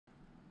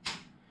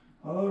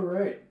All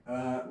right,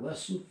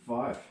 lesson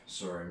 5.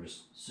 Sorry, I'm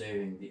just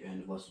saving the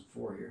end of lesson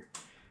 4 here.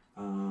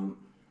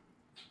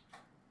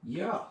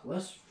 Yeah,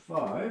 lesson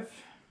 5.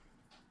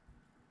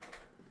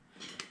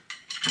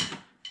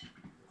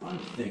 I'm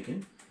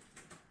thinking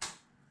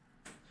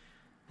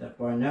that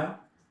by now,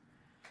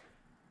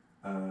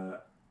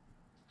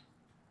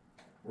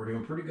 we're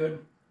doing pretty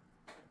good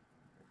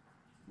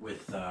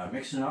with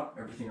mixing up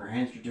everything our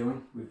hands are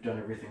doing. We've done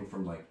everything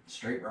from like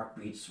straight rock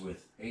beats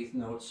with 8th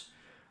notes,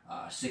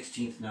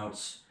 16th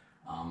notes,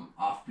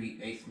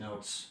 offbeat 8th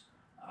notes.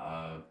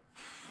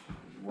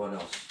 What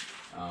else?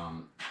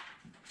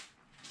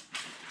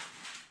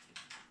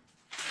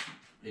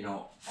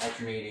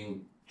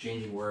 Alternating,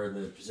 changing where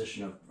the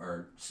position of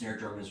our snare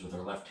drum is with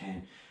our left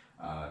hand,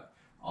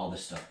 all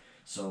this stuff.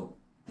 So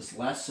this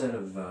last set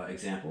of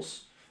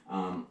examples,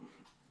 I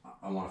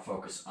want to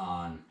focus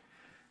on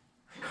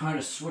kind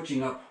of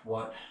switching up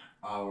what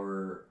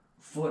our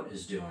foot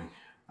is doing.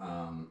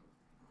 Kind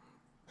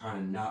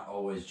of not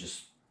always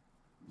just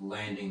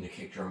landing the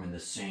kick drum in the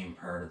same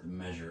part of the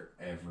measure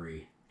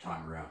every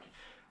time around.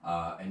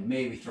 And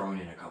maybe throwing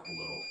in a couple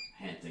little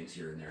hand things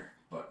here and there,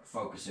 but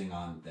focusing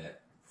on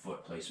that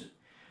foot placement.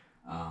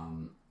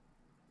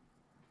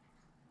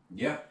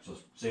 Yeah, so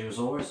same as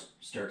always,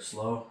 start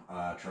slow,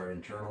 try to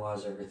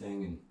internalize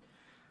everything, and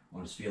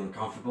when it's feeling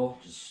comfortable,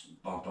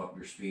 just bump up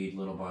your speed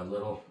little by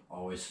little,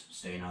 always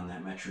staying on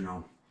that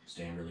metronome,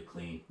 staying really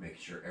clean,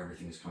 making sure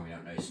everything is coming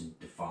out nice and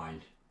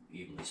defined,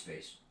 evenly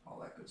spaced, all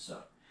that good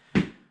stuff.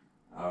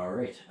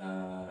 Alright,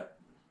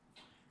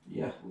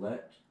 yeah,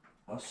 let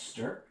us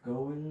start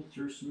going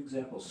through some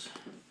examples.